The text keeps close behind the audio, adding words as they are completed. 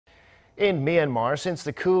In Myanmar, since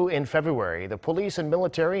the coup in February, the police and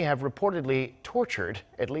military have reportedly tortured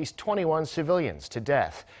at least 21 civilians to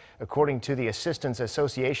death. According to the Assistance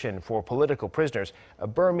Association for Political Prisoners, a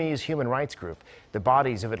Burmese human rights group, the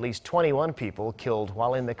bodies of at least 21 people killed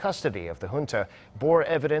while in the custody of the junta bore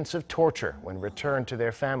evidence of torture when returned to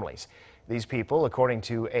their families. These people, according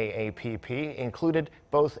to AAPP, included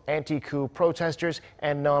both anti-coup protesters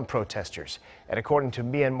and non-protesters. And according to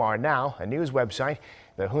Myanmar Now, a news website,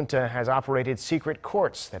 the junta has operated secret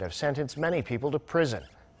courts that have sentenced many people to prison.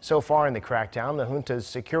 So far in the crackdown, the junta's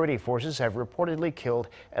security forces have reportedly killed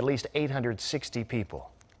at least 860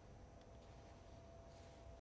 people.